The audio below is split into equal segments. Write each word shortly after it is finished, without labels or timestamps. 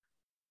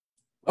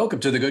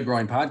Welcome to the Good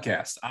Growing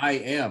Podcast. I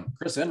am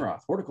Chris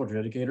Enroth, horticulture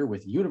educator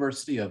with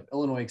University of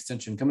Illinois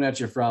Extension, coming at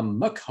you from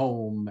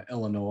Macomb,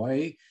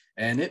 Illinois.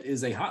 And it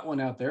is a hot one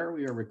out there.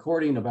 We are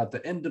recording about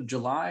the end of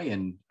July,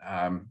 and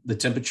the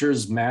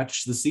temperatures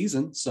match the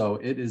season. So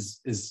it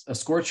is a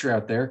scorcher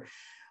out there.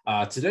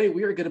 Today,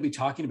 we are going to be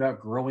talking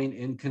about growing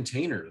in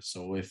containers.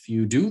 So if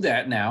you do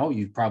that now,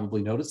 you've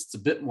probably noticed it's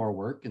a bit more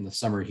work in the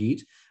summer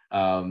heat.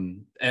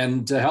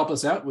 And to help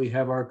us out, we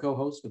have our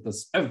co-host with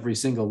us every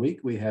single week.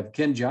 We have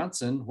Ken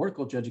Johnson,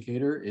 horticulture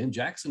educator in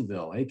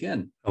Jacksonville. Hey,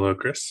 Ken. Hello,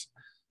 Chris.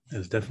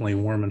 It's definitely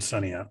warm and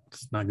sunny out.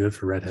 It's not good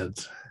for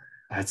redheads.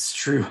 That's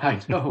true.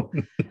 I know.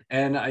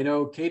 And I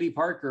know Katie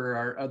Parker,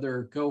 our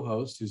other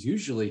co-host, who's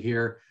usually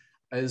here,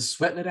 is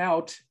sweating it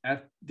out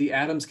at the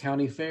Adams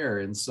County Fair.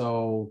 And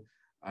so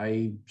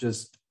I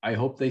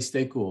hope they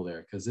stay cool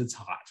there because it's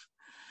hot.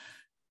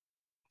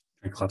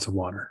 Drink lots of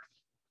water.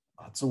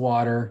 Lots of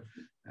water.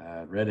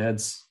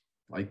 Redheads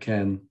like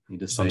Ken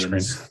need to stay in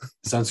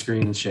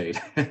sunscreen and shade.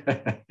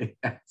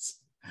 Yes.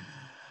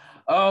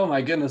 Oh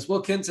my goodness. Well,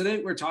 Ken, today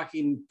we're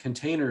talking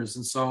containers.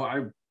 And so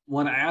I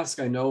want to ask,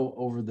 I know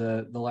over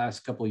the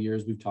last couple of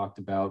years, we've talked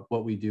about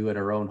what we do at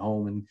our own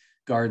home and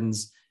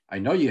gardens. I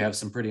know you have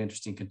some pretty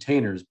interesting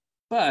containers,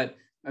 but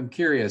I'm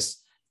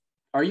curious,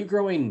 are you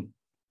growing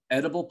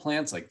edible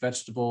plants like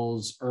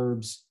vegetables,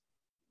 herbs,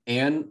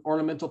 and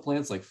ornamental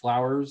plants like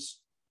flowers?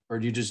 Or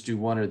do you just do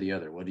one or the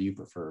other? What do you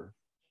prefer?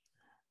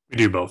 We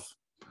do both.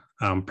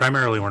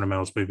 Primarily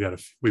ornamentals.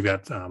 We've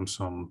got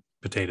some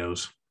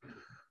potatoes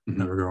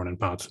that are growing in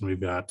pots, and we've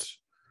got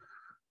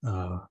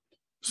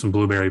some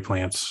blueberry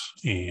plants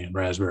and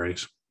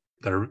raspberries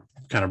that are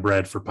kind of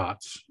bred for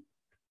pots,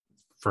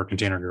 for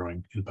container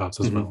growing in pots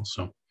as well.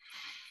 So,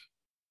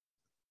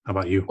 how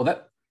about you?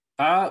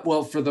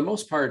 Well, for the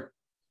most part,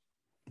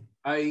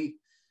 in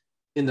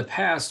the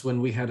past,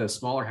 when we had a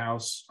smaller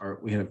house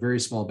or we had a very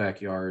small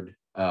backyard,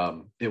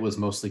 it was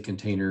mostly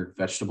container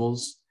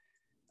vegetables.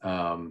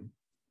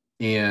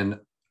 And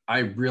I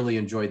really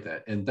enjoyed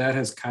that. And that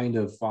has kind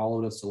of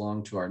followed us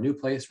along to our new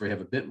place where we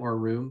have a bit more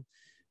room,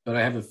 but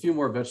I have a few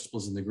more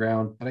vegetables in the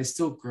ground, but I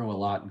still grow a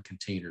lot in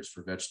containers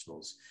for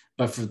vegetables.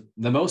 But for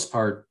the most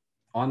part,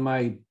 on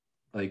my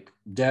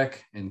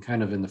deck and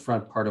kind of in the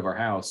front part of our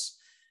house,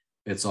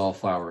 it's all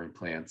flowering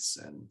plants.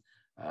 And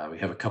we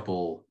have a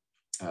couple,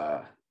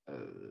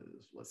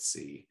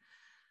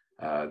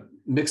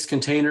 mixed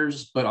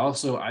containers, but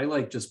also I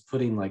like just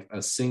putting like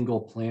a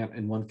single plant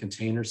in one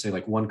container, say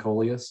like one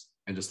coleus,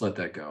 and just let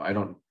that go. I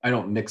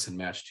don't mix and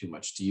match too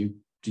much. Do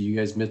you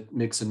guys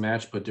mix and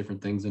match, put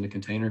different things in a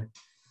container?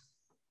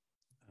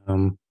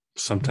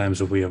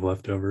 Sometimes if we have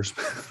leftovers,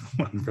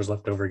 whatever's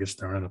leftover gets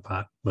thrown in a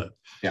pot. But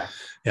yeah,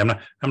 I'm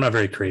not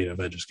very creative.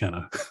 I just kind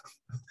of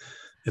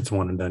it's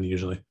one and done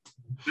usually.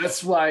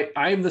 That's why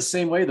I'm the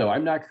same way though.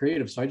 I'm not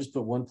creative, so I just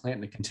put one plant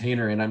in a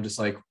container, and I'm just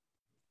like,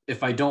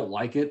 if I don't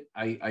like it,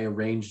 I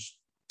arrange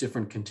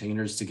different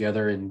containers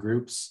together in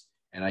groups,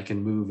 and I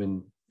can move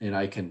and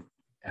I can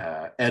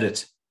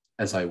edit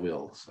as I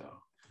will. So,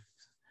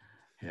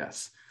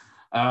 yes.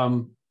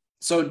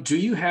 So do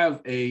you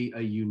have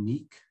a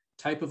unique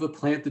type of a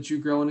plant that you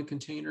grow in a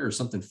container, or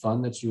something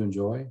fun that you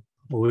enjoy?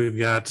 Well, we've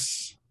got,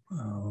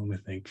 let me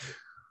think,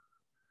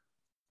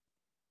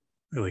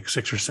 like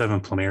 6 or 7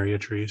 plumeria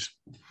trees.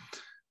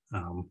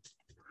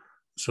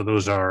 So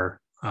those are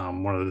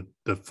one of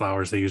the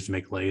flowers they used to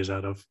make leis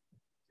out of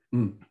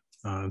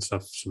and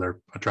stuff. So they're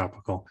a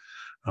tropical.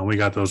 We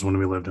got those when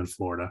we lived in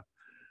Florida.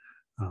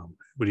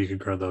 But you could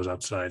grow those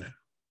outside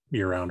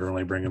year round, or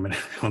only bring them in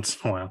every once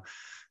in a while.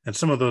 And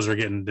some of those are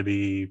getting to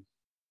be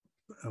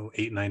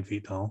 8-9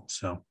 feet tall.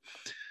 So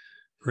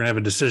we're gonna have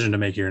a decision to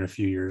make here in a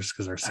few years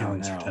because our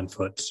ceilings are 10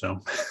 foot. So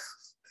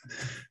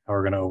how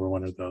we're gonna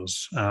overwinter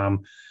those.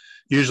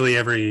 Usually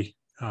every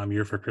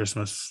year for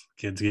Christmas,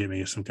 kids get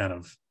me some kind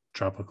of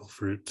tropical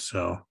fruit.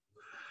 So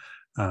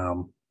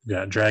we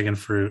got dragon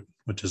fruit,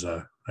 which is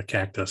a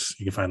cactus.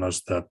 You can find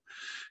those, the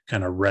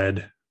kind of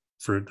red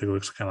fruit that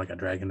looks kind of like a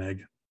dragon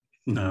egg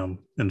in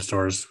the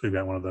stores. We've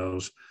got one of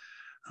those.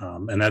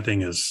 And that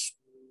thing is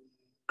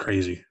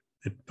crazy.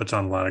 It puts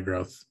on a lot of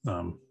growth.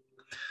 I'm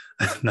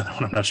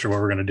not sure what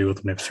we're going to do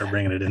with when we start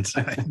bringing it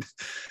inside.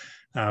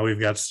 We've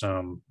got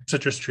some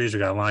citrus trees.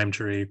 We've got a lime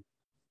tree,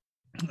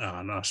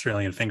 an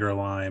Australian finger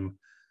lime.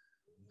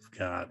 We've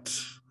got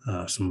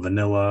some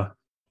vanilla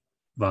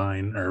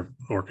vine or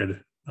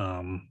orchid,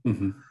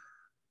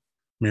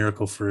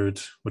 miracle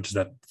fruit, which is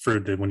that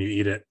fruit that when you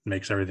eat it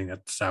makes everything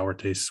that's sour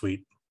taste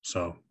sweet.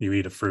 So you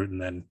eat a fruit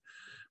and then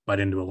bite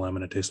into a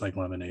lemon, it tastes like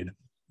lemonade.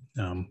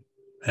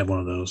 Have one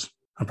of those.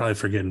 I'm probably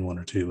forgetting one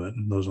or two, but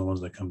those are the ones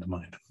that come to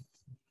mind.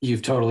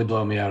 You've totally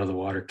blown me out of the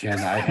water, Ken.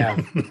 I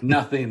have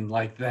nothing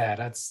like that.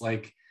 That's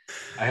like,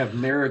 I have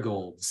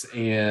marigolds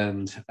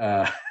and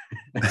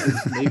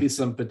maybe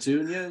some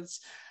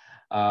petunias.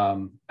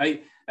 I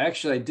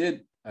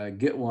did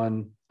get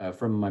one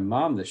from my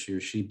mom this year.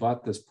 She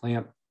bought this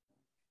plant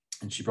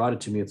and she brought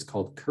it to me. It's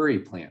called curry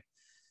plant,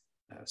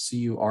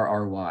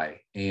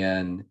 Curry.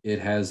 And it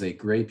has a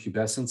gray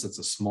pubescence. It's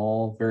a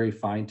small, very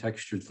fine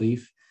textured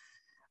leaf.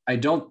 I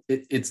don't,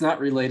 it's not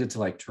related to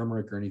like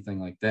turmeric or anything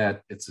like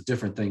that. It's a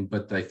different thing,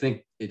 but I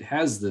think it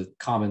has the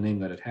common name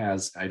that it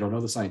has. I don't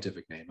know the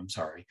scientific name. I'm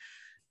sorry.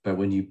 But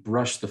when you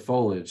brush the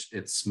foliage,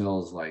 it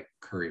smells like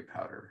curry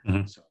powder.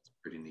 Mm-hmm. So it's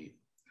pretty neat.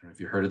 I don't know if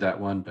you heard of that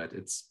one, but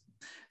it's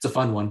a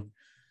fun one.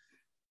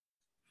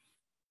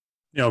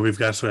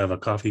 We've also have a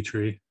coffee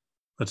tree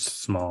that's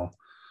small.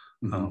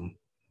 Mm-hmm.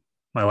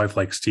 My wife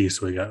likes tea,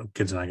 so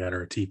kids and I got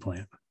her a tea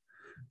plant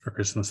for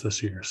Christmas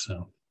this year.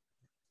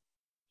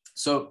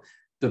 So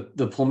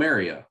the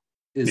plumeria,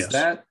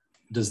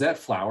 does that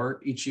flower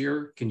each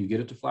year? Can you get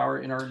it to flower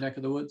in our neck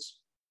of the woods?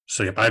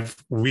 So yep, at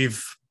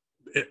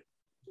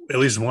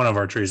least one of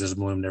our trees has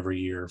bloomed every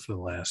year for the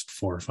last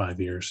 4 or 5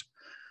 years.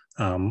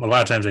 A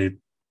lot of times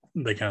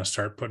they kind of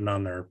start putting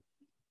on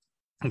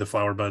the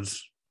flower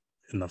buds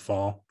in the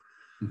fall,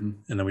 mm-hmm.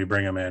 and then we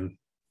bring them in,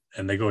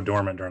 and they go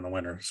dormant during the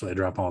winter, so they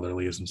drop all their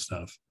leaves and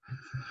stuff.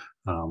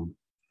 And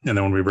then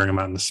when we bring them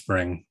out in the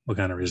spring, we'll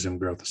kind of resume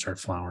growth and start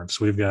flowering.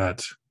 So we've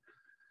got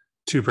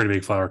 2 pretty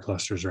big flower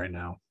clusters right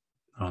now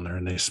on there,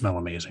 and they smell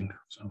amazing.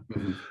 So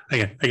mm-hmm.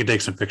 I can take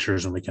some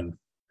pictures and we can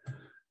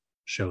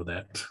show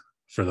that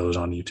for those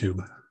on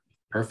YouTube.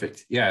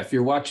 Perfect. Yeah, if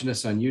you're watching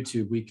us on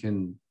YouTube, we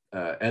can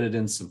edit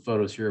in some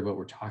photos here of what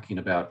we're talking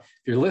about.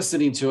 If you're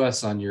listening to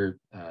us on your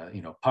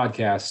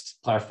podcast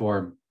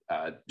platform,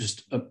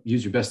 just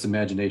use your best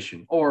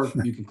imagination, or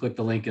you can click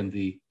the link in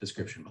the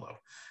description below.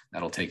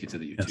 That'll take you to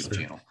the YouTube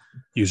channel.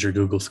 Use your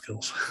Google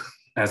skills.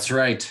 That's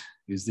right.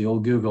 Use the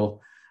old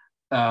Google.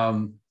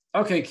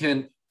 Okay,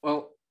 Ken.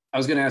 Well, I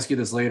was going to ask you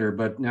this later,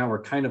 but now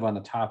we're kind of on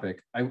the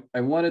topic.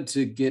 I wanted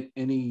to get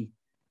any,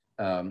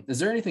 is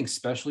there anything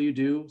special you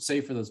do,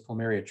 say for those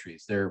plumeria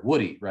trees? They're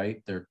woody,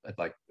 right? They're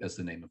like, as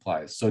the name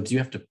implies. So do you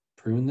have to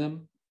prune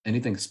them?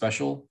 Anything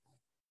special?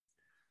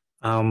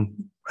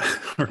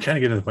 We're kind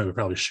of getting to the point we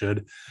probably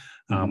should.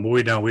 But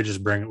we don't. We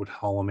just bring it, would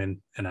haul them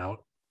in and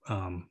out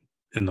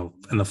in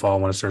the fall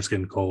when it starts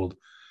getting cold.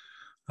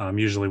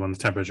 Usually when the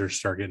temperatures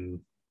start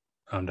getting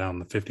down in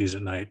the 50s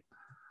at night,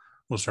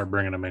 we'll start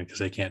bringing them in because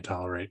they can't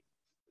tolerate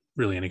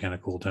really any kind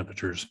of cool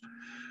temperatures.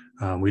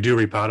 We do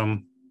repot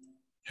them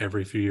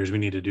every few years. We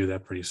need to do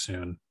that pretty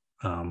soon.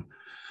 They've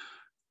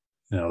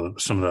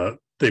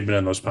been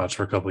in those pots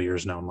for a couple of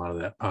years now, and a lot of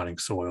that potting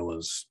soil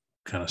is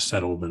kind of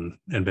settled and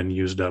been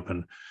used up,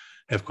 and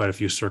have quite a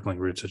few circling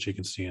roots that you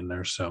can see in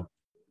there. So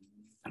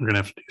I'm going to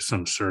have to do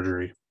some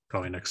surgery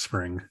probably next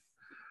spring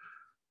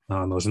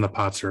on those. And the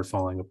pots are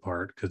falling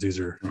apart because these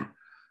are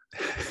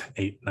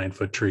 8-9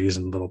 foot trees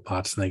and little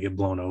pots, and they get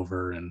blown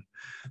over and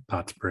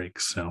pots break.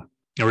 So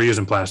we're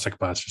using plastic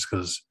pots just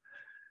because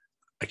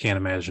I can't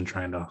imagine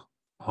trying to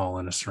haul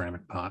in a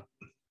ceramic pot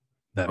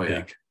that big.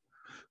 It'd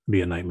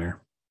be a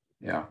nightmare.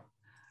 Yeah.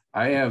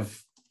 I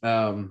have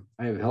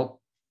helped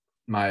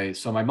my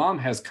mom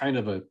has kind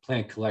of a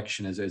plant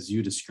collection as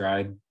you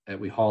described, that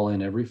we haul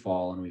in every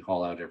fall and we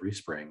haul out every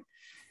spring.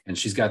 And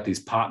she's got these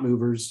pot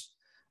movers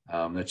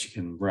that you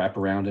can wrap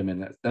around them.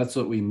 And that's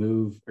what we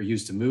move or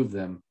use to move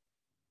them.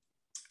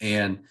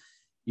 And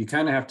you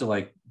kind of have to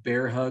like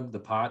bear hug the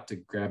pot to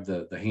grab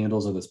the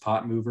handles of this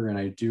pot mover. And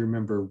I do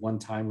remember one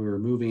time we were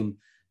moving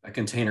a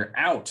container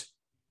out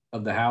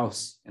of the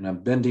house, and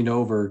I'm bending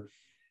over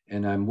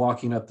and I'm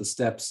walking up the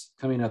steps,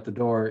 coming out the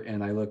door,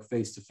 and I look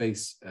face to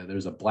face.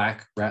 There's a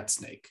black rat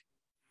snake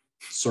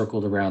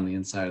circled around the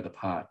inside of the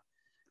pot.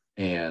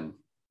 And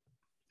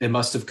it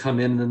must have come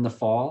in the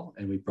fall,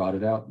 and we brought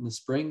it out in the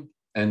spring.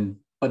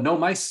 But no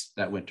mice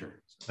that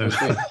winter. So you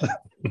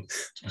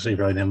probably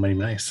didn't have many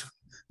mice.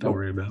 Don't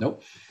worry about it.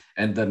 Nope.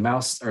 And the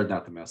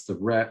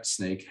rat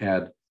snake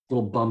had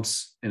little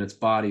bumps in its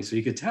body, so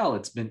you could tell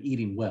it's been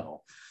eating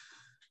well.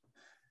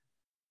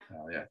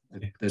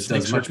 It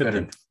does much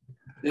better.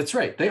 That's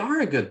right. They are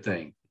a good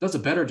thing. It does a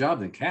better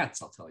job than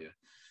cats, I'll tell you.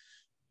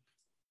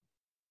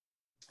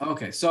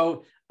 Okay,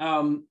 so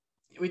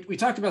we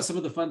talked about some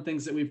of the fun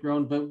things that we've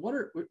grown, but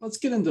let's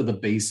get into the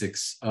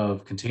basics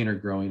of container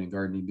growing and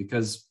gardening,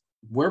 because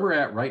where we're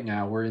at right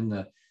now, we're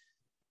in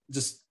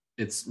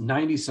it's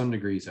 90 some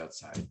degrees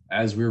outside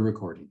as we're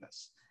recording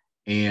this.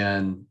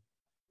 And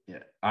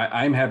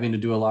I'm having to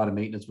do a lot of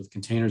maintenance with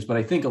containers, but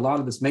I think a lot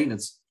of this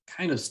maintenance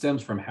kind of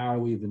stems from how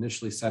we've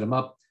initially set them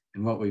up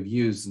and what we've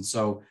used. And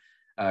so,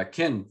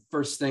 Ken,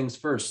 first things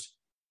first,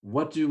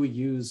 what do we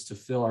use to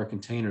fill our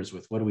containers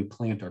with? What do we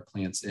plant our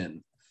plants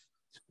in?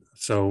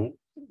 So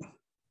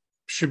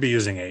should be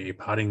using a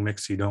potting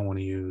mix. You don't want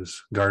to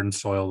use garden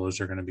soil. Those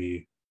are going to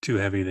be too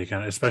heavy. They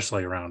kind of,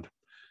 especially around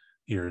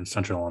here in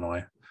central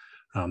Illinois,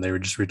 they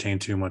would just retain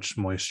too much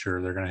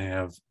moisture. They're going to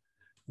have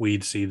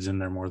weed seeds in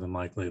there more than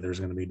likely. There's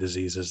going to be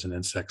diseases and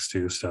insects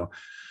too. So,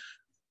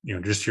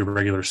 just your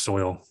regular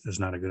soil is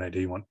not a good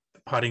idea. You want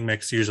the potting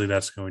mix. Usually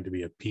that's going to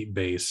be a peat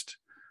based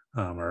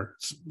or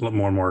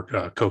more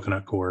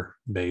coconut coir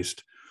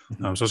based.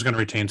 So it's going to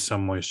retain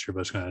some moisture,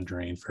 but it's going to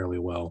drain fairly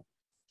well.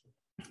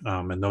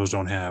 And those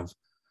don't have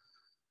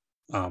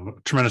a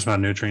tremendous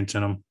amount of nutrients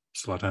in them.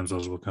 So a lot of times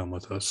those will come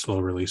with a slow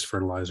release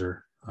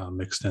fertilizer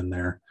mixed in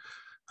there.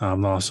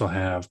 They'll also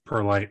have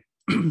perlite,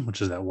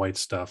 which is that white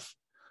stuff.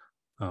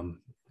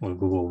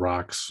 little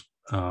rocks.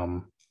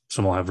 Some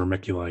will have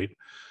vermiculite.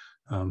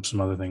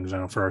 Some other things. I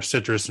know for our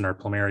citrus and our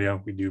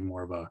plumeria, we do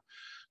more of a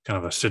kind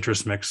of a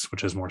citrus mix,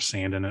 which has more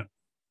sand in it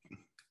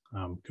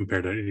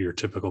compared to your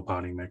typical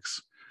potting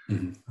mix.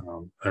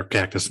 Or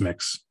cactus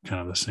mix,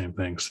 kind of the same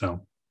thing.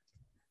 So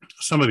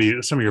some of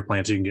your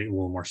plants, you can get a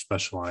little more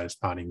specialized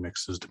potting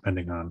mixes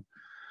depending on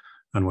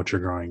what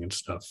you're growing and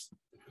stuff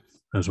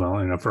as well.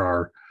 You know,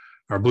 for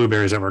our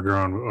blueberries that we're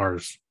growing,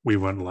 ours, we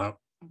went a lot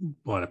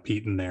of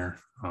peat in there,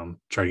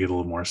 try to get a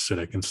little more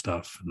acidic and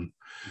stuff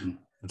and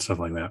stuff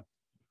like that.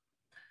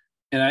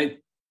 And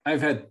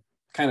I've had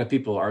kind of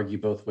people argue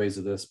both ways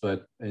of this,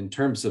 but in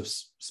terms of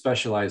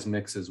specialized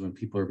mixes, when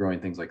people are growing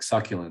things like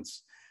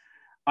succulents,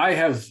 I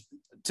have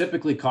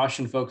typically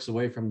cautioned folks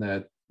away from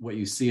that. What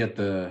you see at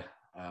the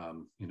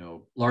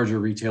larger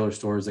retailer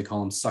stores, they call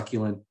them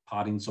succulent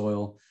potting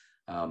soil.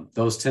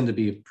 Those tend to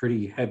be a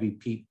pretty heavy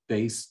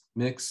peat-based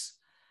mix.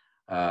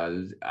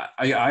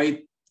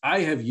 I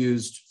have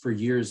used for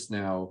years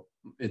now.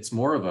 It's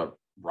more of a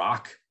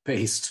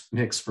rock-based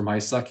mix for my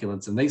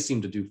succulents, and they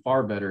seem to do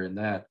far better in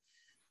that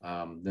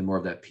than more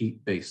of that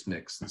peat-based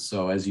mix. And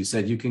so, as you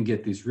said, you can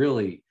get these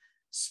really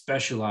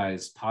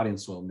specialized potting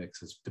soil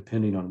mixes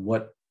depending on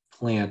what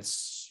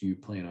plants you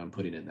plan on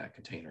putting in that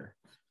container.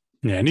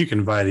 Yeah, and you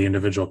can buy the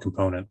individual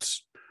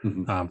components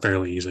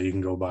fairly easily. You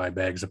can go buy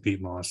bags of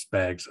peat moss,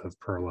 bags of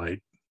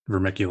perlite,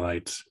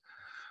 vermiculites.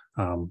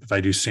 If I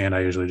do sand,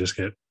 I usually just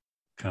get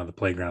kind of the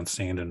playground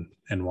sand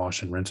and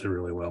wash and rinse it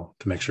really well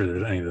to make sure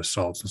there's any of the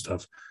salts and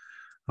stuff.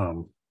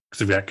 Because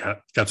we've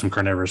got some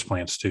carnivorous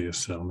plants too,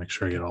 so make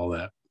sure you get all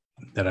that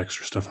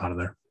extra stuff out of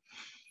there.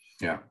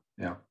 Yeah.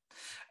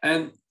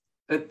 And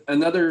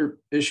another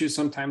issue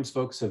sometimes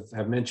folks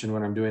have mentioned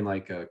when I'm doing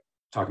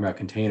talking about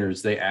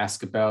containers, they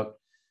ask about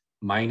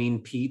mining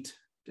peat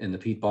in the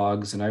peat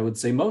bogs. And I would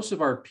say most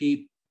of our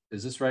peat,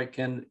 is this right,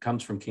 Ken,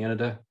 comes from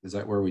Canada? Is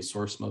that where we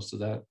source most of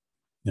that?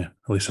 Yeah,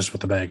 at least that's what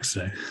the bags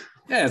say.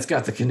 Yeah, it's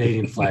got the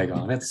Canadian flag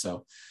on it.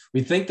 So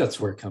we think that's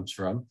where it comes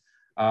from.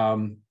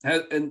 And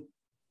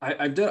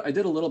I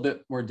did a little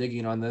bit more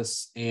digging on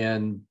this,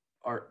 and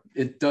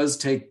it does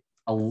take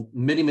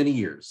many, many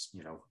years,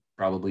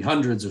 probably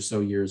hundreds or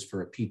so years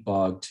for a peat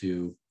bog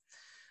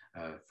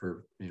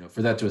for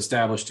that to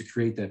establish, to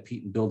create that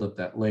peat and build up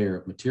that layer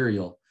of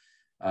material.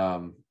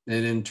 And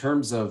in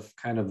terms of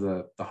kind of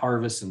the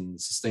harvest and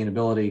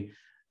sustainability,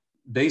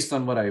 based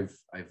on what I've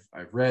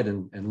read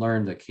and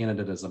learned, that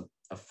Canada does a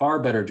far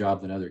better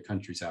job than other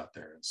countries out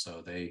there. And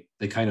so they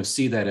kind of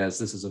see that as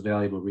this is a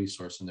valuable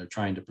resource, and they're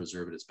trying to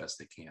preserve it as best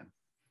they can.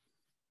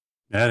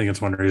 Yeah, I think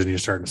it's one reason you're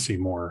starting to see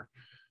more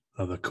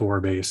of the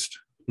core-based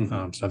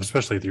stuff,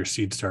 especially with your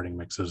seed starting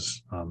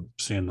mixes,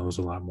 seeing those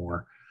a lot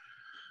more.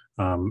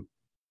 I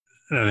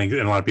think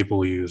a lot of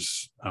people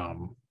use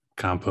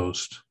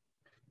compost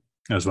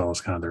as well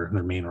as kind of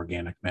their main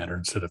organic matter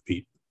instead of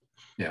peat.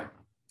 Yeah.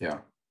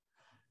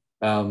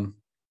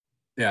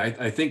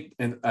 I think,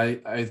 and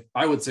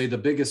I would say the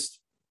biggest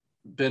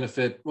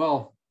benefit,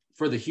 well,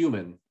 for the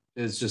human,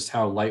 is just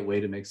how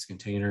lightweight it makes the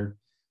container.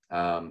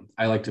 I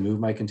like to move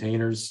my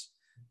containers.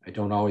 I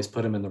don't always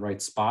put them in the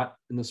right spot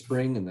in the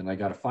spring, and then I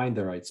got to find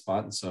the right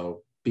spot. And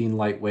so being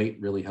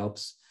lightweight really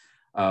helps.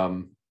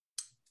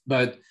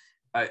 But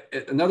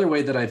another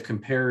way that I've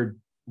compared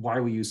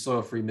why we use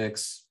soil-free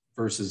mix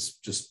versus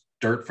just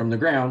dirt from the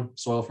ground,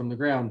 soil from the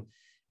ground,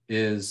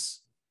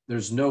 is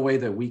there's no way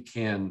that we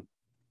can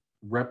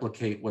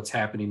replicate what's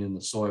happening in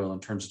the soil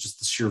in terms of just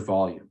the sheer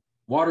volume.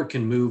 Water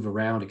can move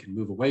around, it can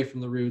move away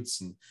from the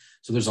roots. And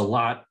so there's a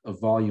lot of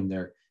volume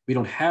there. We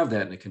don't have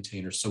that in a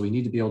container. So we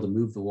need to be able to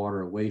move the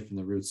water away from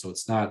the roots, so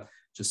it's not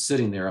just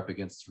sitting there up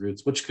against the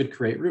roots, which could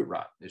create root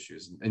rot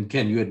issues. And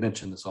Ken, you had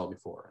mentioned this all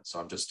before. And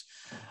so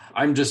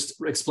I'm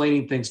just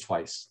explaining things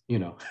twice,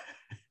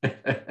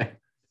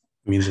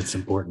 Means it's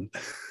important.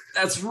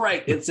 That's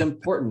right. It's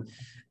important.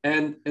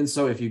 And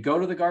so if you go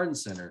to the garden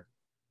center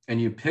and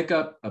you pick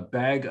up a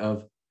bag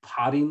of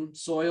potting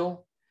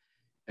soil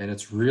and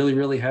it's really,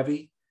 really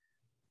heavy,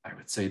 I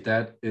would say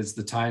that is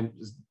the time.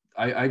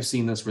 I've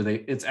seen this where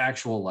it's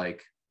actual,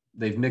 like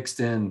they've mixed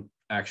in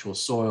actual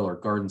soil or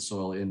garden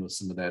soil in with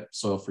some of that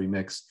soil-free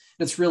mix.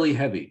 It's really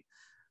heavy.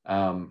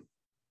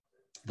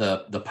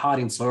 The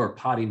potting soil or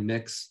potting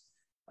mix,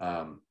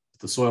 the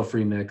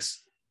soil-free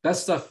mix, that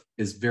stuff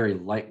is very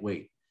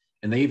lightweight,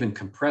 and they even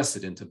compress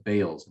it into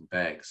bales and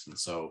bags. And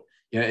so,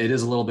 yeah, it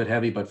is a little bit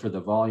heavy, but for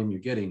the volume you're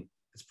getting,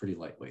 it's pretty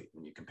lightweight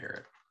when you compare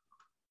it.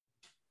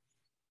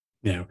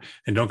 Yeah,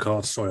 and don't call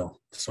it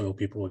soil. The soil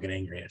people will get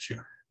angry at you.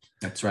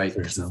 That's right.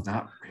 Because it's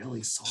not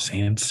really soil.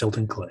 Sand, silt,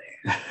 and clay.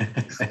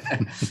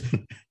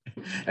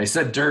 I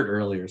said dirt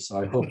earlier,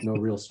 so I hope no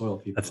real soil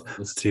people.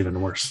 That's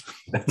even worse.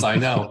 I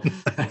know.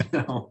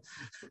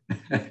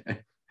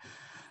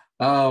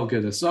 Oh,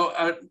 goodness.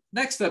 So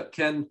next up,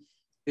 Ken,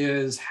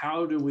 is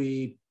how do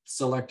we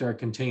select our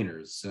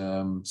containers?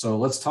 So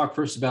let's talk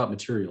first about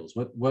materials.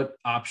 What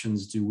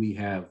options do we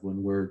have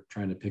when we're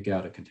trying to pick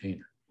out a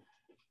container?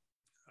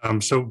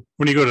 So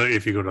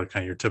if you go to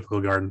kind of your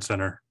typical garden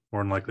center,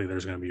 more than likely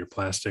there's going to be your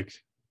plastic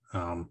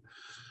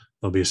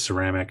They'll be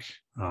ceramic,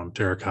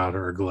 terracotta,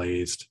 or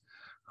glazed.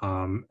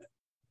 And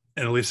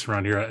at least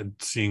around here, I'm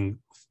seeing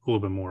a little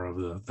bit more of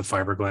the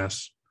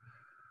fiberglass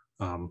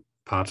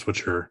pots,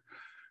 which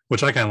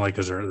I kind of like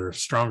because they're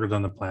stronger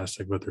than the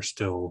plastic, but they're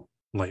still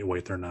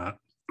lightweight. They're not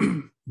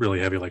really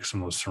heavy like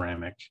some of those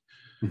ceramic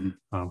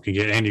can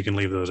get, and you can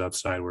leave those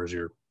outside, whereas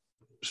your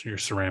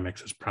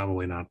ceramics is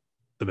probably not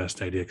the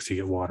best idea because you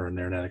get water in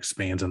there and that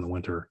expands in the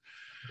winter,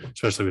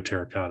 especially with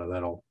terracotta.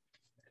 That'll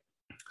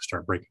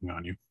start breaking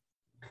on you.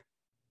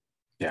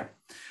 Yeah,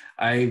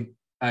 I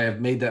have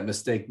made that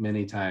mistake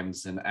many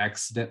times and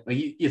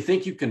accidentally. You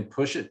think you can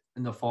push it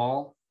in the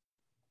fall.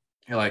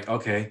 You're like,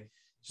 okay,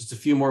 just a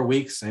few more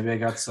weeks. Maybe I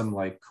got some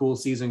like cool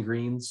season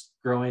greens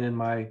growing in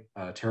my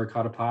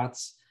terracotta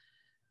pots.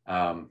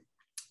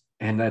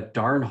 And that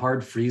darn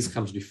hard freeze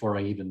comes before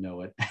I even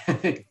know it.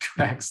 It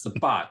cracks the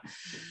pot.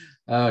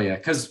 Oh yeah,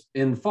 because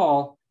in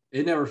fall,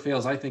 it never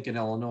fails. I think in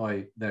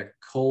Illinois, that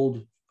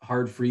cold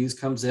hard freeze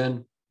comes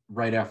in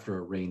right after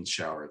a rain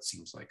shower, it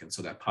seems like. And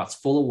so that pot's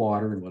full of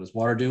water. And what does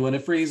water do when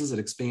it freezes? It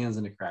expands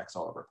and it cracks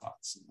all of our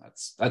pots. And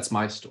that's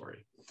my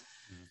story.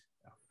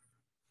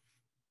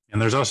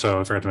 And there's also,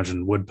 I forgot to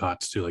mention, wood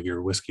pots too, like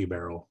your whiskey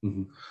barrel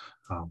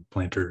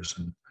planters.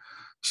 And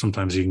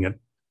sometimes you can get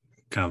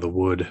kind of the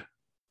wood,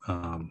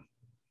 kind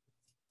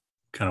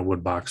of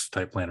wood box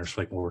type planters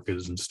like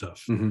orchids and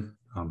stuff,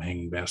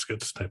 hanging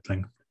baskets type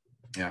thing.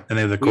 Yeah. And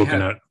they have the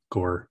coconut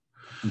core,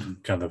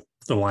 kind of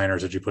the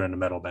liners that you put in a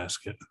metal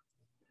basket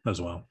as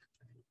well.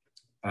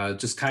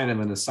 Just kind of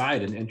an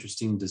aside, an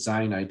interesting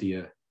design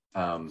idea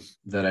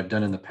that I've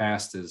done in the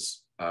past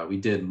is we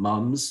did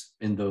mums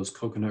in those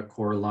coconut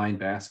core lined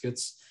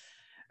baskets.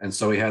 And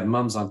so we had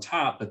mums on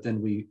top, but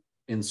then we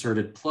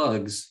inserted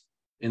plugs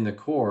in the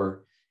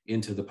core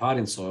into the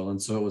potting soil.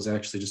 And so it was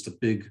actually just a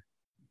big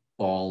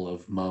ball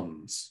of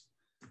mums.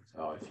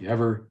 So if you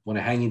ever want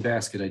a hanging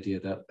basket idea,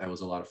 that was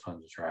a lot of fun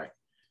to try.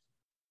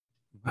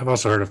 I've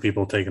also heard of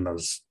people taking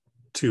those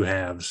two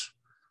halves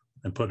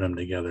and putting them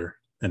together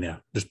and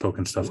just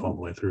poking stuff all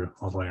the way through,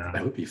 all the way around.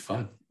 That would be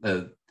fun.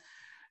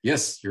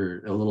 Yes,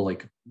 you're a little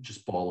like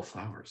just ball of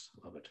flowers.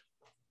 Love it.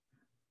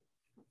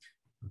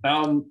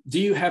 Do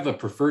you have a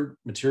preferred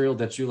material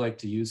that you like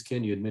to use,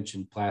 Ken? You had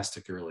mentioned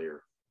plastic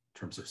earlier in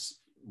terms of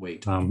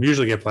weight.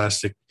 Usually get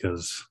plastic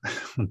because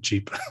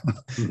cheap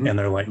and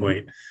they're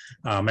lightweight.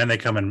 And they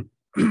come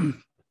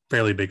in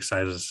fairly big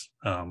sizes.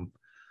 And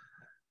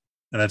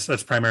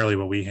that's primarily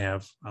what we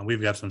have.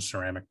 We've got some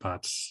ceramic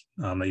pots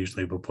that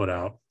usually we'll put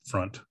out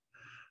front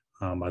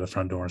by the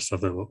front door and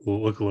stuff that will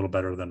look a little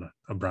better than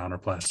a brown or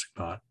plastic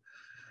pot.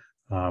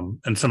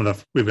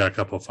 And we've got a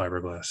couple of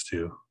fiberglass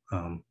too.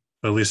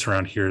 But at least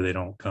around here, they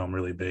don't come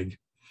really big.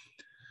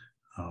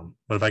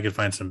 But if I could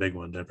find some big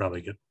ones, I'd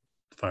probably get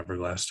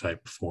fiberglass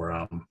type for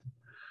our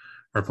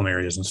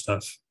plumerias and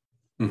stuff.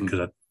 Because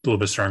that's a little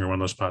bit stronger when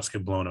those pots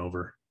get blown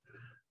over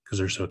because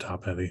they're so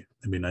top heavy.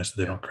 It'd be nice if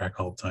they don't crack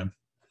all the time.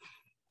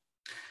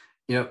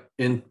 Yep.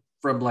 And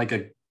from like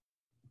a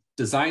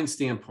design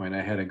standpoint,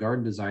 I had a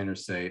garden designer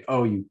say,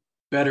 oh, you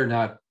better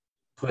not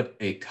put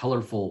a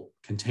colorful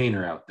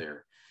container out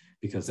there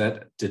because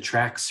that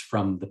detracts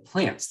from the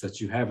plants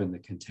that you have in the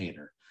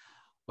container.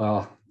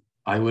 Well,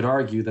 I would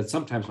argue that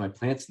sometimes my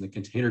plants in the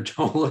container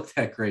don't look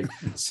that great.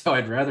 So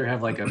I'd rather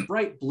have like a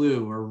bright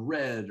blue or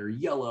red or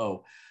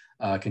yellow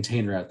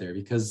container out there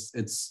because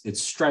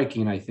it's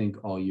striking, I think,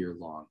 all year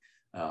long,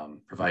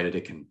 provided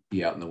it can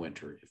be out in the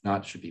winter. If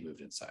not, it should be moved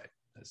inside.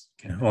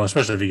 Well,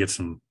 especially if you get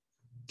some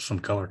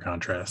color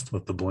contrast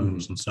with the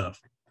blooms and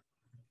stuff.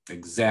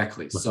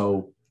 Exactly.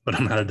 But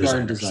I'm not a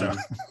designer. So.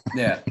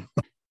 Yeah.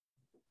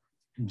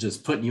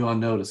 Just putting you on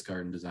notice,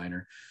 garden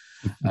designer,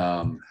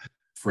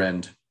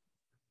 friend,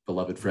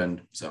 beloved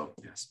friend. So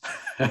yes.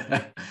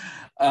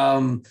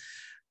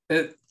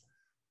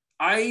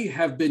 I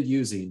have been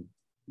using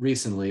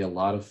recently a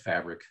lot of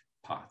fabric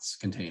pots,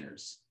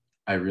 containers.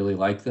 I really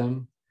like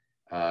them.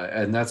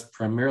 And that's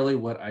primarily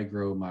what I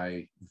grow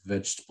my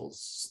vegetables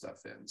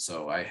stuff in.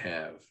 So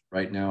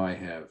right now I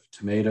have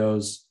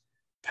tomatoes,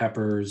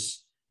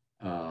 peppers.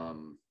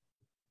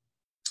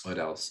 What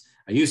else?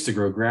 I used to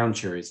grow ground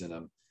cherries in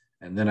them.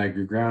 And then I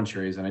grew ground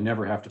cherries and I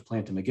never have to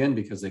plant them again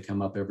because they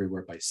come up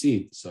everywhere by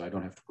seed. So I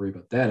don't have to worry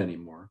about that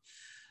anymore.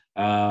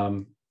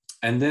 And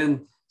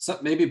then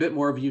maybe a bit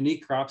more of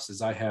unique crops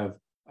is I have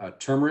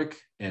turmeric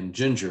and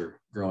ginger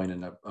growing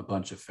in a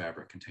bunch of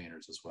fabric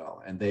containers as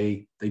well. And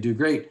they do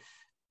great,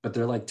 but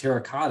they're like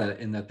terracotta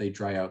in that they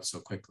dry out so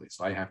quickly.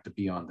 So I have to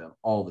be on them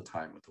all the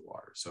time with the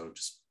water. So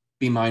just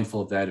be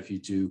mindful of that if you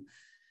do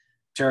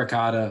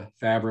terracotta,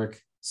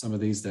 fabric, some of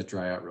these that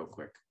dry out real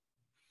quick.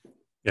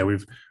 Yeah,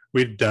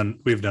 we've done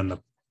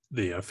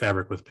the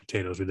fabric with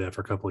potatoes. We did that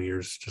for a couple of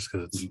years just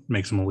because it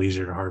makes them a little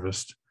easier to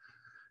harvest.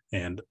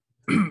 And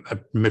I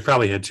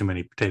probably had too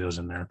many potatoes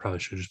in there. I probably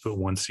should just put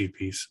one seed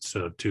piece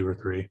instead of 2 or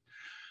 3.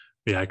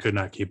 Yeah, I could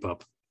not keep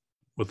up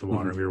with the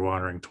water. We were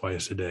watering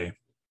twice a day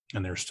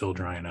and they're still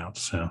drying out.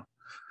 So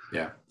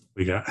yeah,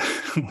 we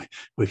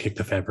kicked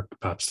the fabric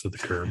pots to the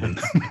curb.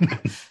 And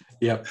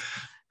yep.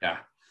 Yeah.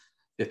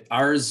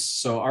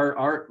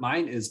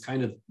 Mine is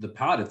kind of, the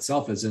pot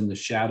itself is in the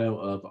shadow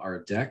of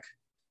our deck,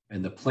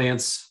 and the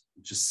plants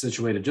just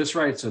situated just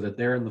right so that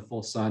they're in the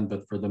full sun.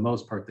 But for the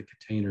most part, the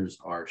containers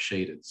are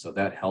shaded, so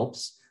that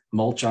helps.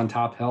 Mulch on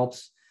top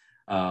helps.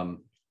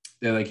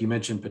 Like you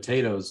mentioned,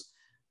 potatoes,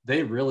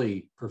 they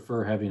really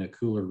prefer having a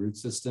cooler root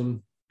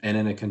system, and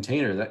in a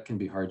container that can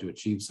be hard to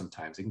achieve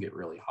sometimes. It can get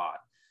really hot.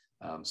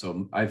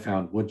 So I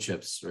found wood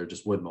chips or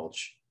just wood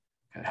mulch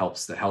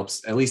helps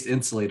at least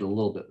insulate a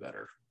little bit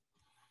better.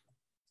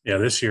 Yeah,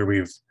 this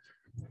year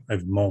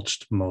I've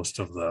mulched most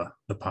of the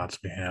pots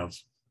we have,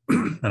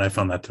 and I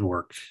found that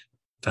to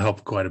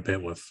help quite a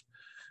bit with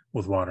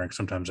watering.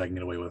 Sometimes I can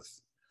get away with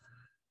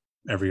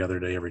every other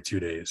day, every 2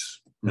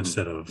 days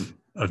instead of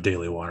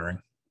daily watering.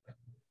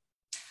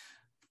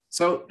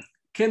 So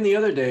Ken, the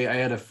other day I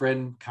had a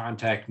friend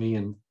contact me,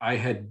 and I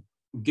had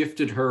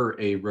gifted her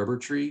a rubber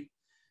tree,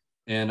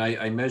 and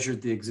I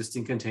measured the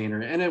existing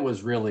container, and it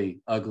was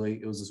really ugly.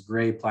 It was this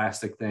gray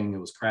plastic thing. It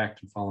was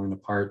cracked and falling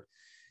apart.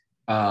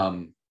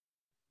 And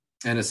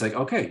it's like,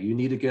 okay, you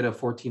need to get a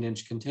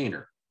 14-inch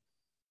container,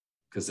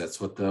 because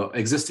that's what the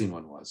existing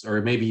one was.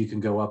 Or maybe you can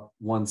go up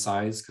one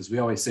size, because we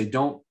always say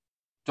don't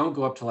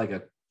go up to like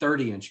a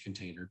 30-inch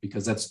container,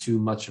 because that's too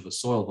much of a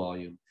soil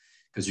volume,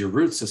 because your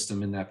root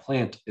system in that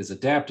plant is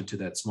adapted to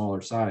that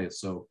smaller size.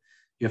 So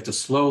you have to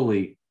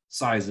slowly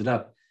size it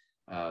up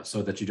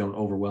so that you don't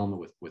overwhelm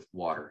it with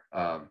water.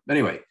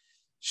 Anyway,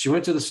 she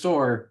went to the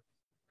store,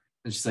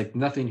 and she's like,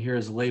 nothing here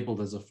is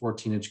labeled as a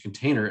 14-inch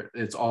container.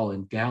 It's all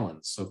in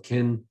gallons. So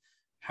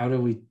how do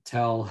we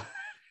tell?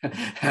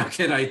 How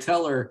can I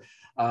tell her?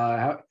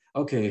 How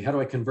do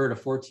I convert a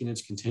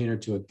 14-inch container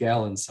to a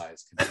gallon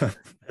size container?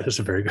 That is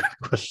a very good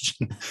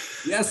question.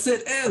 Yes,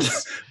 it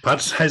is.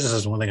 Pot sizes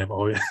is one thing I've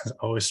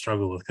always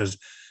struggled with, because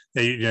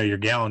your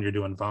gallon, you're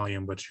doing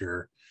volume, but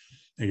your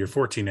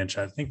 14-inch,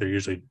 I think they're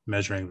usually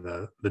measuring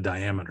the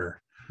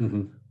diameter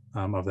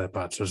of that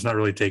pot. So it's not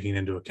really taking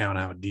into account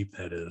how deep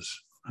that is.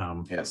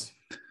 Yes.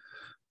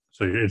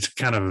 So it's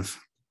kind of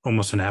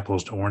almost an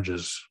apples to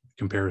oranges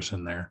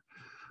comparison there.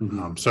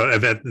 So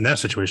in that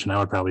situation, I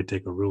would probably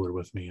take a ruler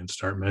with me and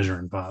start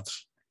measuring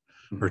pots,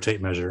 or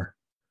tape measure,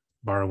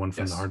 borrow one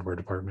from the hardware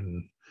department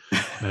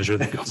and measure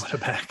the go put it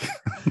back.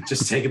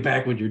 Just take it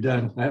back when you're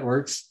done. That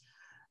works.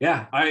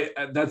 Yeah,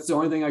 that's the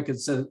only thing I could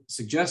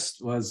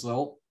suggest was,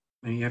 well,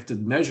 you have to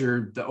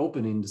measure the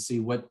opening to see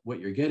what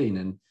you're getting.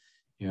 And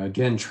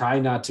again, try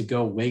not to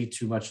go way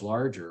too much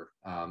larger.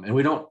 And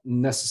we don't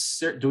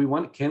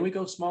necessarily, can we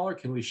go smaller?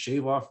 Can we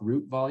shave off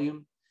root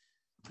volume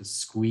to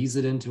squeeze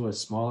it into a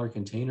smaller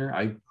container?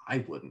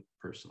 I wouldn't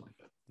personally.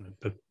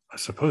 But I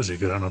suppose you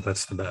could. I don't know if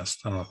that's the best.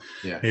 I don't know.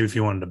 Yeah. Maybe if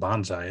you wanted to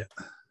bonsai it.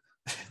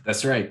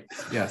 That's right.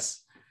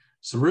 Yes.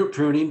 Some root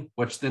pruning,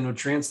 which then would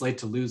translate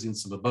to losing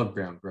some above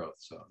ground growth.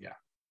 So yeah.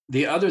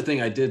 The other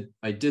thing I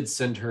did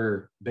send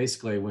her,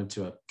 basically I went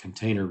to a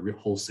container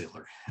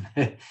wholesaler.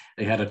 They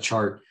had a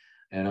chart,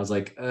 and I was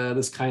like,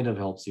 this kind of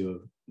helps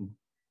you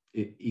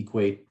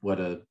equate what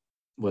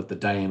the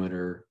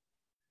diameter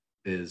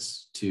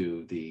is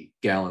to the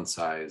gallon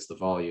size, the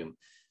volume.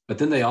 But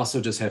then they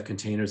also just have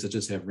containers that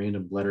just have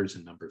random letters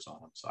and numbers on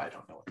them. So I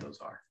don't know what those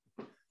are.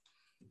 I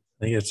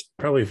think it's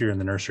probably, if you're in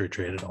the nursery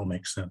trade, it all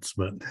makes sense,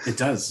 but it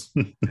does.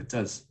 It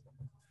does.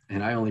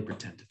 And I only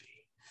pretend to be.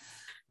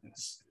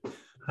 Yes.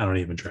 I don't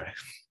even try.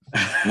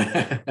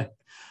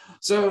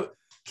 So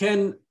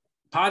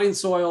potting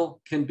soil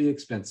can be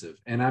expensive,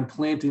 and I'm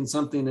planting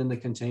something in the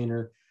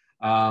container.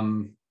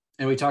 And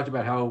we talked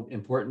about how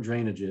important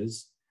drainage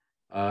is.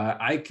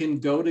 I can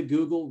go to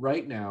Google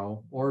right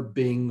now, or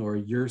Bing, or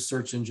your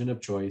search engine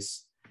of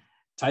choice,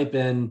 type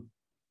in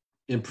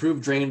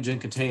improved drainage in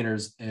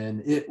containers,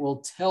 and it will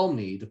tell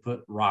me to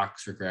put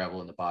rocks or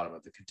gravel in the bottom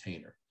of the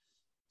container.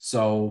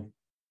 So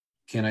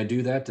can I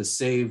do that to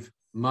save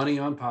money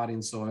on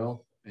potting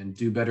soil and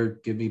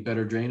give me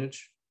better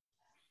drainage?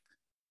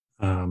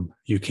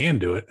 You can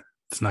do it.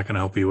 It's not going to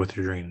help you with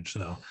your drainage,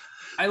 though.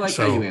 I like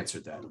how you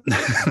answered that.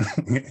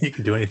 You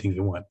can do anything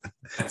you want.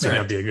 That's right.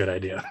 That'd be a good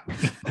idea.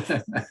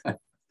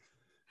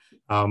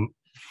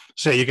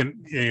 So you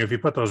can, if you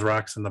put those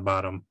rocks in the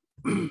bottom,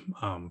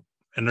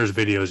 and there's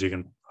videos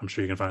I'm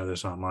sure you can find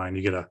this online.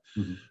 You get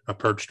a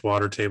perched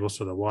water table,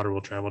 so the water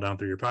will travel down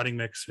through your potting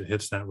mix. It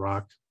hits that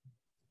rock,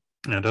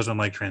 and it doesn't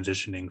like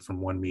transitioning from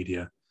one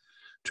media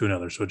to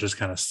another. So it just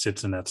kind of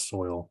sits in that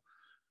soil,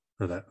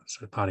 or that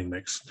potting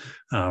mix,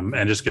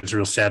 and just gets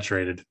real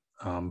saturated.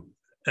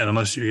 And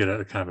unless you get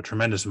a kind of a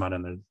tremendous amount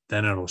in there,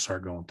 then it'll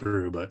start going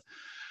through. But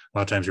a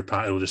lot of times it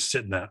will just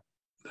sit in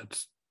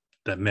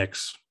that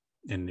mix.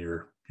 In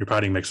your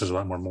potting mix is a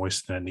lot more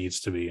moist than it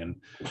needs to be,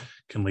 and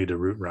can lead to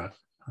root rot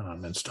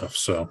and stuff.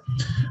 So,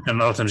 and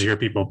a lot of times you hear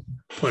people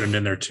put it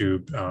in there too,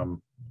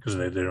 because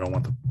they don't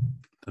want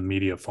the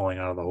media falling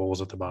out of the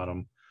holes at the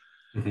bottom.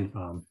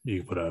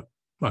 You put a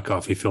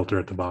coffee filter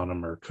at the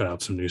bottom, or cut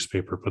out some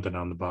newspaper, put that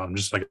on the bottom,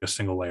 just like a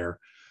single layer,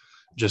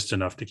 just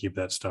enough to keep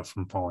that stuff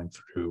from falling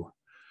through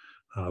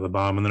the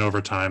bottom. And then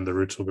over time, the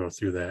roots will go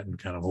through that and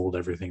kind of hold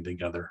everything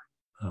together.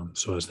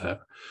 So as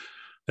that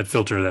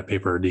filter, that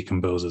paper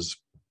decomposes,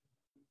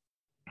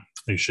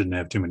 You shouldn't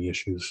have too many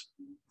issues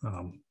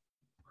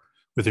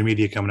with your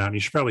media coming out. You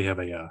should probably have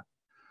a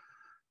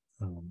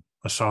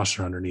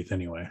saucer underneath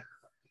anyway.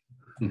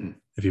 Mm-hmm.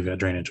 If you've got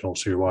drainage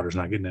holes, so your water's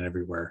not getting in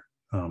everywhere.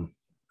 And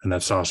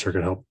that saucer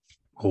could help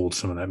hold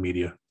some of that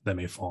media that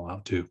may fall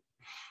out too.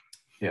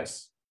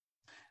 Yes.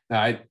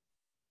 Now,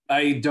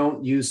 I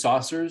don't use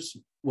saucers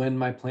when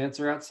my plants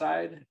are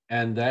outside,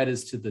 and that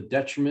is to the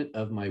detriment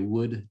of my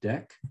wood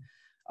deck.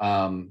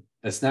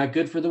 That's not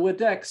good for the wood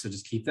deck, so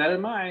just keep that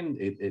in mind.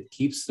 It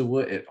keeps the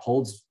wood, it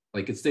holds,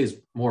 like it stays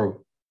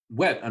more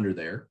wet under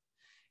there,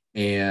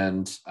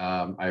 and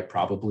I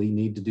probably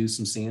need to do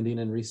some sanding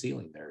and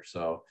resealing there.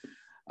 So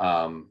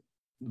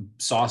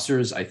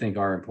saucers, I think,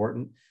 are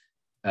important.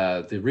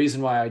 The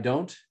reason why I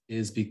don't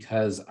is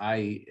because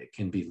I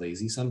can be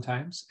lazy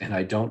sometimes, and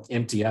I don't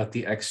empty out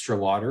the extra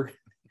water,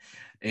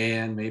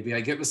 and maybe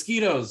I get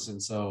mosquitoes,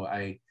 and so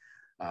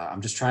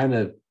I'm just trying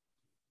to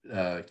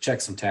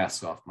check some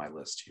tasks off my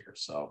list here.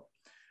 So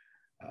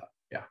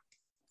yeah,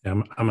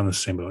 I'm on the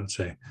same boat and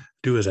say,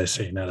 do as I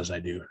say, not as I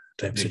do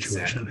type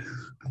situation.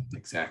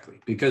 Exactly.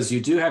 Because you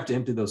do have to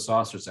empty those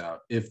saucers out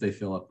if they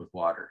fill up with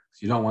water.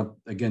 So you don't want,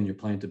 again, your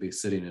plant to be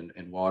sitting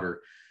in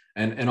water.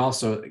 And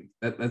also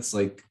that's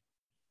like,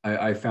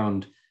 I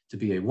found to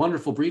be a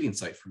wonderful breeding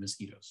site for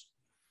mosquitoes.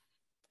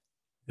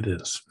 It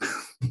is.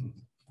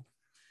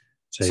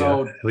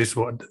 So at least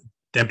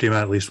empty them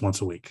out at least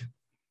once a week.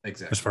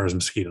 Exactly. As far as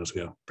mosquitoes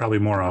go, probably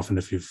more often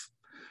if you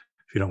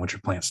don't want your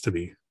plants to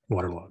be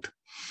waterlogged.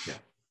 Yeah.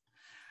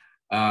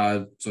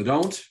 So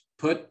don't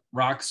put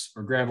rocks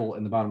or gravel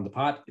in the bottom of the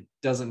pot. It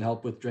doesn't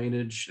help with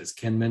drainage, as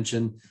Ken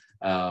mentioned.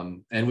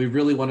 And we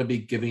really want to be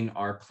giving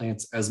our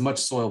plants as much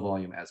soil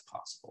volume as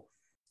possible.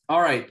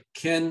 All right,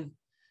 Ken,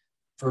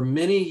 for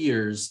many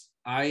years,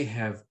 I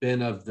have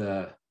been of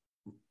the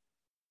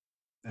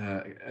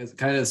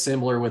kind of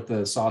similar with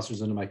the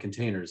saucers into my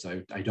containers.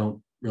 I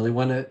don't really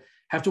want to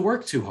have to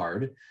work too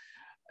hard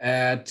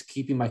at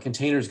keeping my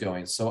containers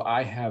going. So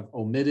I have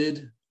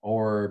omitted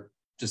or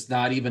just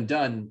not even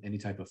done any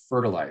type of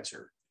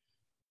fertilizer.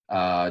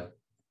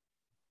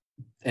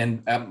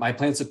 And my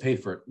plants have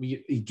paid for it.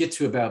 You get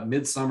to about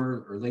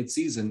midsummer or late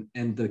season,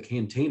 and the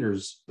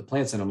containers, the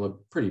plants in them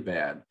look pretty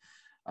bad.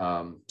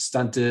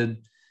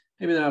 Stunted,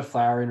 maybe they're not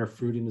flowering or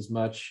fruiting as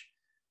much.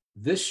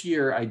 This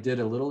year, I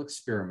did a little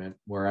experiment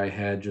where I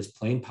had just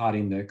plain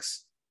potting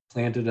mix,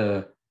 planted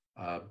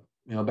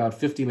about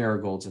 50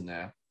 marigolds in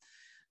that.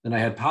 Then I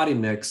had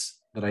potting mix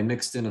that I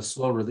mixed in a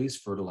slow release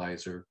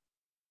fertilizer,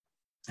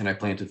 and I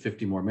planted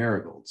 50 more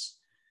marigolds.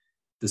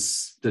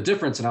 The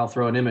difference, and I'll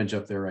throw an image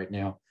up there right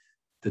now,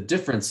 the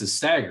difference is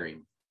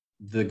staggering,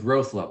 the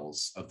growth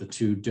levels of the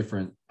two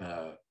different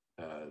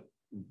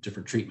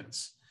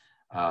treatments.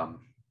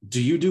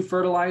 Do you do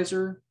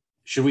fertilizer?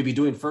 Should we be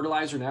doing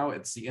fertilizer now?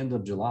 It's the end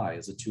of July.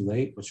 Is it too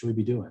late? What should we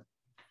be doing?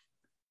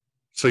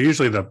 So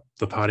usually the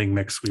potting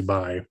mix we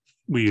buy,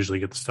 we usually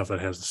get the stuff that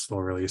has the slow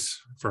release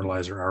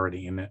fertilizer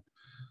already in it.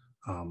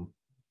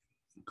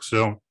 So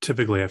don't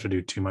typically have to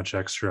do too much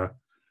extra.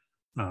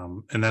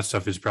 And that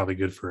stuff is probably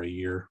good for a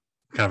year,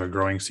 kind of a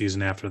growing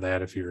season after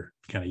that. If you're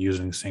kind of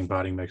using the same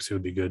potting mix, it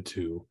would be good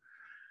to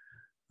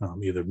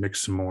either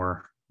mix some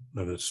more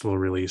of the slow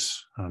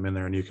release in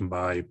there, and you can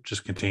buy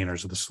just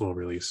containers of the slow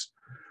release.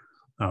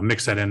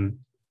 Mix that in,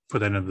 put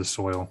that into the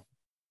soil,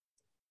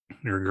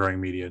 your growing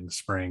media in the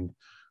spring,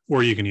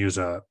 or you can use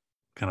a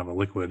kind of a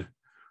liquid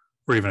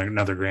or even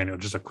another granular,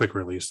 just a quick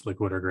release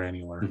liquid or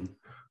granular.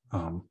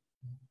 Mm-hmm.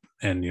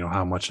 And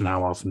how much and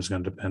how often is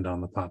going to depend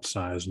on the pot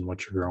size and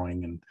what you're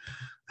growing and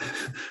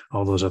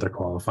all those other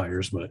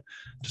qualifiers. But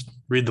just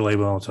read the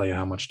label, and I'll tell you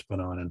how much to put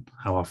on and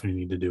how often you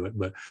need to do it.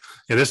 But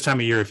yeah, this time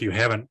of year, if you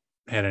haven't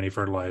had any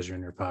fertilizer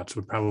in your pots,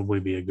 would probably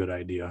be a good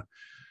idea.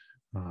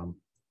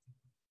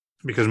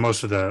 Because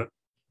most of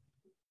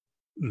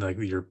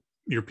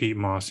your peat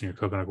moss and your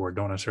coconut gourd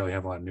don't necessarily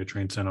have a lot of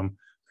nutrients in them.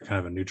 They're kind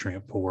of a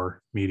nutrient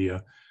poor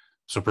media.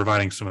 So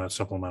providing some of that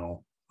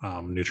supplemental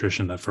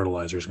nutrition, that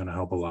fertilizer is going to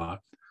help a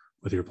lot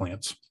with your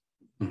plants.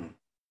 Mm-hmm.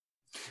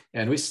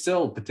 And we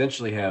still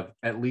potentially have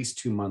at least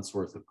 2 months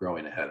worth of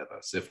growing ahead of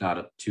us, if not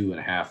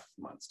 2.5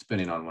 months,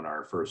 depending on when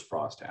our first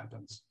frost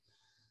happens.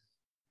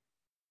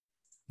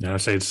 Yeah, I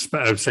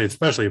would say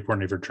especially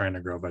important if you're trying to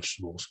grow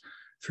vegetables.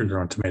 If you're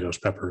growing tomatoes,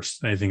 peppers,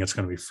 anything that's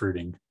going to be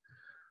fruiting,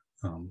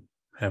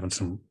 having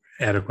some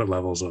adequate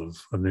levels of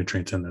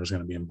nutrients in there is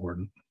going to be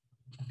important.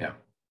 Yeah.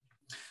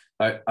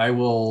 I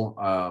will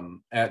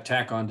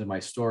tack on to my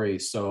story.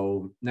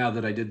 So now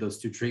that I did those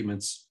 2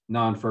 treatments,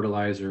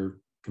 non-fertilizer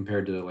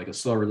compared to like a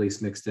slow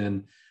release mixed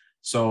in.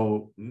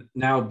 So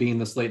now being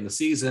this late in the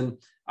season,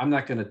 I'm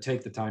not going to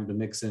take the time to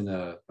mix in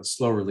a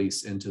slow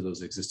release into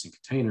those existing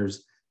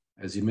containers.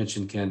 As you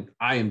mentioned, Ken,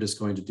 I am just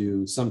going to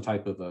do some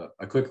type of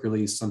a quick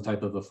release, some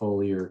type of a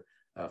foliar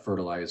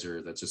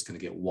fertilizer that's just going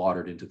to get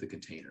watered into the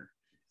container.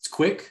 It's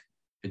quick.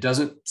 It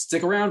doesn't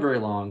stick around very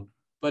long,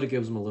 but it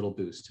gives them a little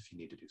boost if you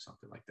need to do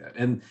something like that.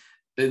 And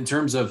in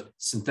terms of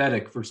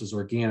synthetic versus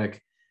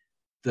organic,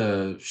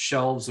 the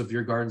shelves of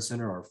your garden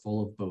center are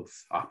full of both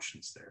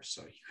options there.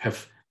 So you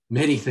have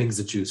many things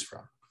to choose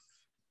from.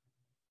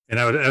 And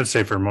I would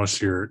say for most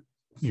of your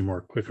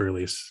more quick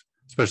release,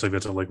 especially if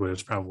it's a liquid,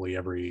 it's probably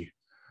every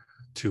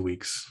 2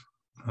 weeks.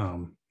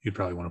 You'd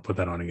probably want to put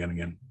that on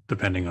again,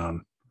 depending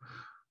on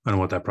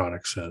what that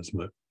product says.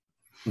 But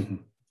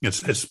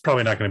it's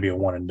probably not going to be a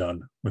one and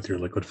done with your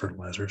liquid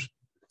fertilizers.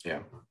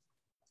 Yeah.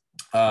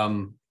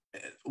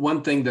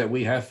 One thing that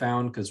we have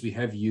found, because we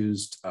have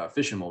used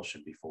fish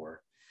emulsion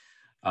before,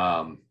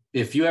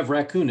 if you have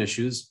raccoon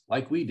issues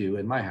like we do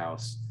in my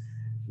house,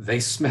 they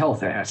smell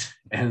that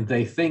and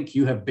they think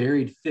you have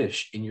buried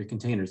fish in your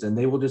containers, and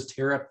they will just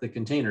tear up the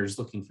containers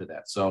looking for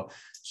that. So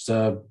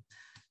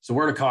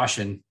word of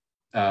caution,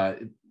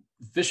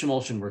 fish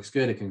emulsion works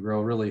good. It can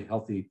grow really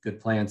healthy,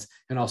 good plants,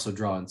 and also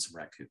draw in some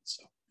raccoons.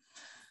 So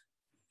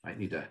might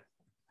need to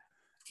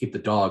keep the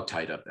dog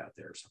tied up out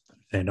there or something.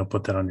 Hey, don't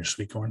put that on your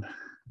sweet corn.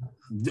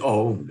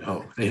 Oh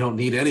no, they don't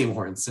need any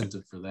more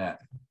incentive for that.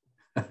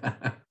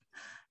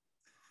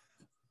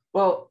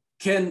 Well,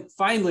 Ken,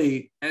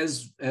 finally,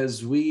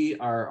 as we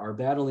are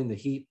battling the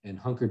heat and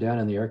hunker down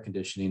in the air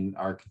conditioning,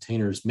 our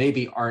containers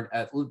maybe aren't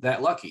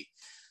that lucky.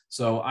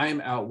 So I'm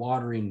out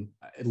watering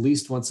at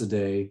least once a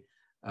day.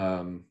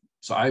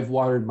 So I've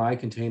watered my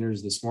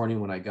containers this morning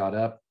when I got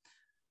up.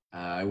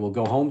 I will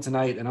go home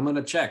tonight and I'm going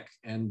to check.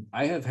 And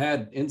I have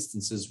had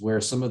instances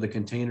where some of the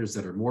containers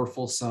that are more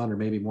full sun or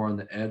maybe more on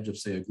the edge of,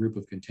 say, a group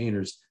of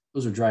containers,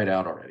 those are dried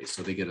out already.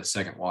 So they get a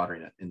second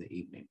watering in the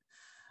evening.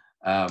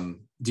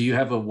 Do you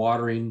have a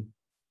watering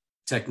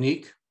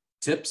technique,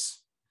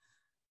 tips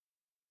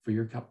for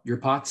your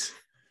pots?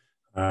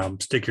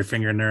 Stick your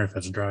finger in there if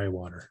it's dry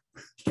water.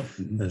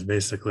 That's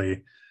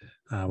basically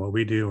what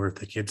we do. Or if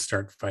the kids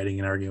start fighting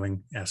and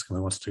arguing, ask them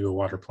who wants to go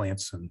water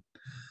plants, and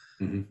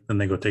then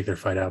they go take their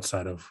fight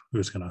outside of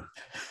who's going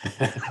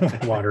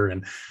to water,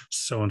 and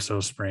so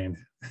spraying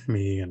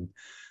me and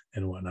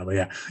whatnot. But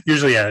yeah,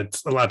 usually,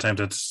 it's a lot of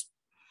times it's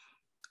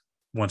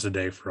once a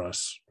day for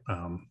us.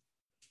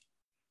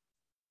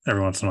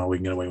 Every once in a while we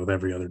can get away with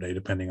every other day,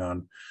 depending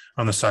on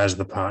the size of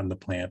the pot and the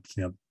plant.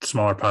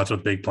 Smaller pots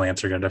with big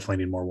plants are going to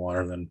definitely need more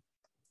water than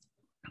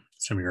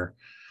some of your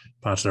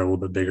pots that are a little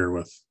bit bigger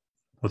with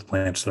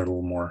plants that are a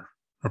little more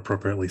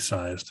appropriately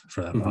sized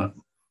for that pot.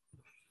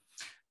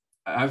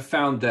 I've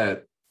found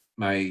that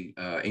my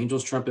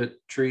angel's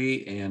trumpet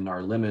tree and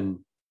our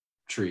lemon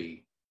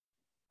tree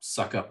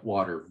suck up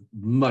water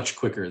much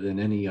quicker than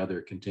any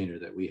other container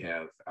that we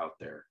have out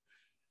there.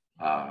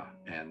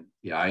 And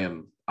yeah,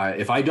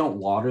 if I don't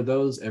water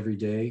those every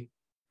day,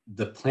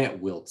 the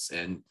plant wilts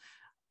and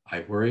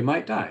I worry it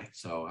might die.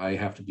 So I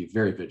have to be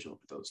very vigilant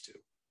with those two.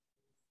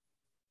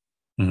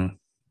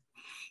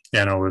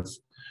 Yeah, no,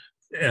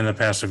 in the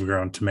past I've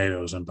grown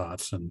tomatoes in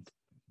pots and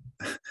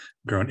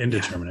grown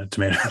indeterminate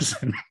tomatoes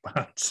in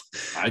pots.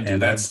 I do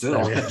that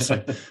still.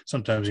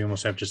 Sometimes you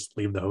almost have to just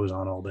leave the hose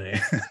on all day.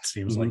 It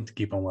seems like, to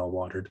keep them well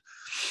watered.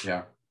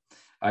 Yeah.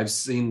 I've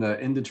seen the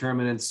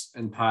indeterminates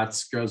in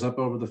pots grows up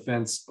over the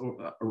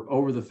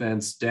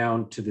fence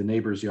down to the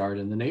neighbor's yard,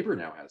 and the neighbor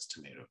now has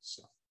tomatoes.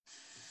 So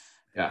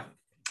yeah,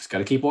 just got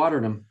to keep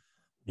watering them.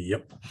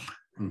 Yep.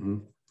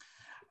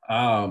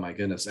 Oh my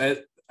goodness.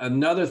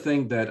 Another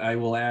thing that I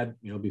will add,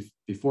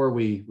 before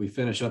we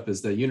finish up,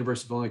 is the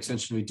University of Illinois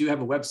Extension. We do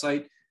have a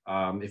website.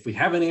 If we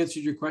haven't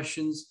answered your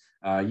questions,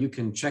 you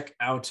can check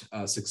out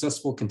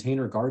Successful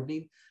Container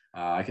Gardening.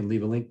 I can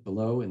leave a link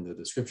below in the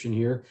description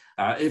here.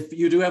 If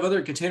you do have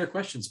other container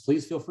questions,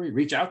 please feel free,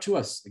 reach out to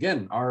us.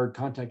 Again, our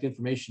contact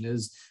information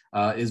is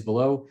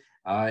below,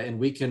 and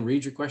we can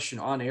read your question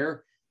on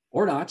air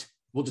or not.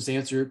 We'll just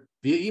answer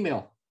via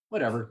email,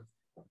 whatever.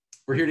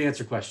 We're here to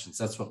answer questions.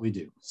 That's what we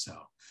do. So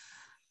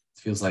it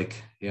feels like,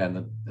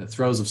 in the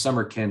throes of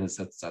summer, Ken,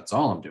 that's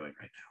all I'm doing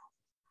right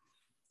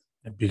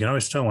now. You can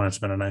always tell when it's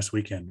been a nice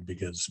weekend,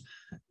 because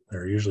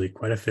there are usually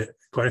quite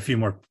a few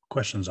more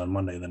questions on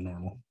Monday than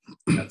normal.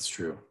 That's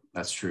true.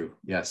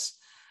 Yes.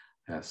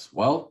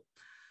 Well,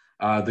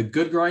 the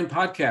Good Growing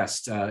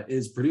Podcast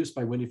is produced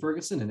by Wendy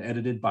Ferguson and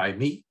edited by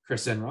me,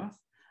 Chris Enroth.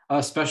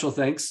 Special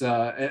thanks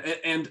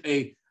and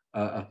a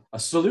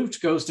salute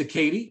goes to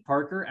Katie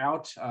Parker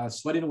out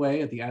sweating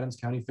away at the Adams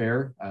County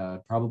Fair,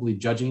 probably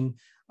judging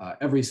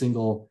every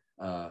single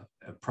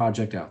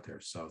project out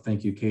there. So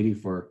thank you, Katie,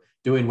 for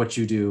doing what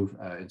you do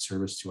in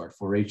service to our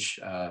 4-H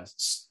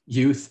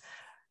youth.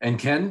 And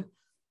Ken,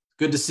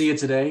 good to see you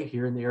today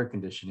here in the air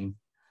conditioning.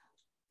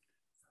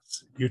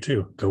 You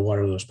too. Go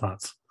water those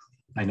pots.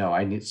 I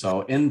know.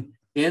 So in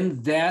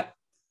that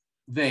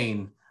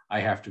vein,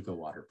 I have to go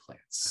water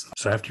plants.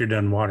 So after you're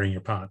done watering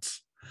your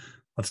pots,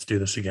 let's do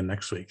this again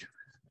next week.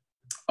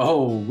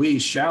 Oh, we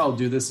shall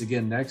do this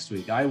again next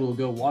week. I will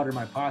go water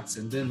my pots,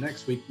 and then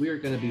next week we are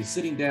going to be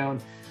sitting down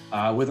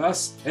with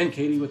us and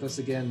Katie with us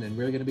again, and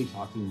we're going to be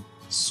talking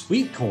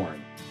sweet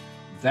corn.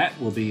 That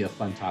will be a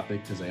fun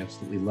topic because I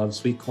absolutely love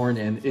sweet corn,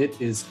 and it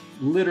is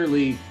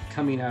literally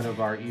coming out of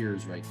our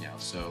ears right now.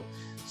 So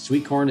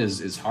sweet corn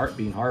is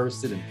being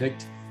harvested and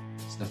picked.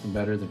 It's nothing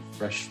better than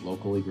fresh,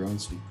 locally grown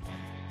sweet corn.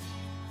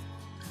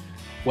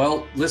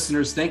 Well,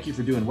 listeners, thank you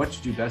for doing what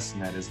you do best,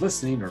 and that is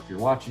listening, or if you're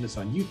watching us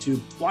on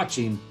YouTube,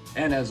 watching,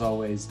 and as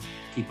always,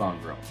 keep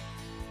on growing.